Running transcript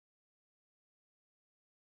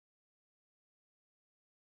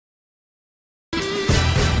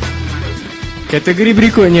Kategori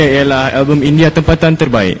berikutnya ialah album India tempatan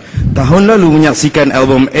terbaik. Tahun lalu menyaksikan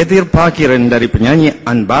album Etir Pakiran dari penyanyi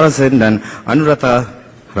Anbarasan dan Anuradha,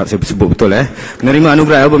 harap saya sebut betul menerima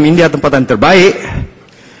anugerah album India tempatan terbaik.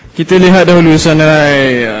 Kita lihat dahulu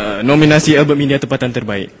senarai nominasi album India tempatan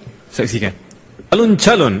terbaik. Saksikan.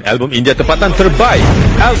 Calon-calon album India tempatan terbaik.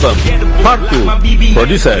 Album Part 2,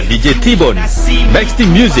 Producer DJ T-Bone,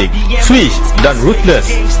 Backstreet Music, Swish dan Ruthless.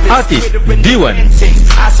 Artis Diwan.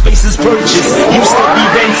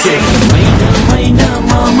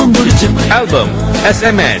 Album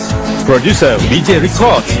SMS, Producer BJ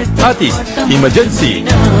Records. Artis Emergency.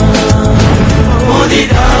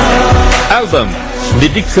 Album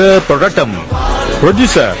Didika Peratam,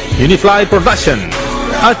 Producer Unifly Production.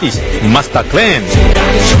 Artis Master Clan.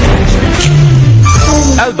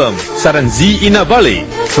 Album Saranzi Inabali,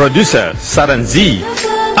 Producer Saranzi.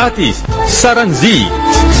 Artis Saranzi.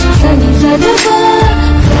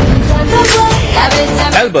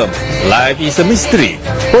 Album Life is a Mystery,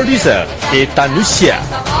 Producer a.thanushia.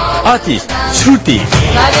 Artis Shruthi.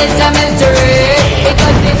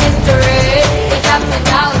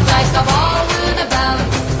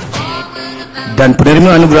 Dan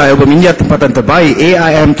penerima anugerah album India tempatan terbaik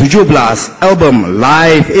AIM 17, album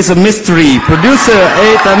Life is a Mystery, Producer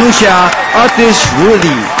a.thanushia, Artis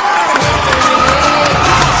Shruthi.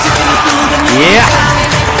 Yeah.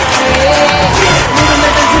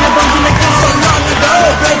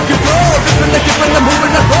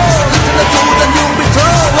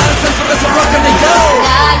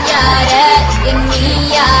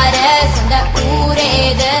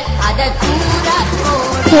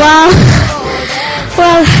 Wow.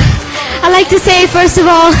 Well, I'd like to say, first of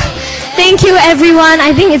all, thank you everyone.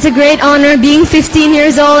 I think it's a great honor being 15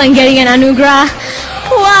 years old and getting an anugerah.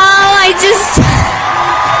 Wow,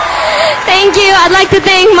 thank you. I'd like to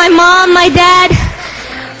thank my mom, my dad,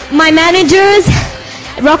 my managers,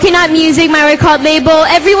 Rocky Nut Music, my record label,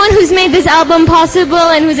 everyone who's made this album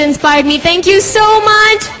possible and who's inspired me. Thank you so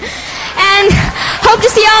much, and hope to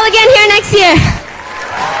see you all again here next year.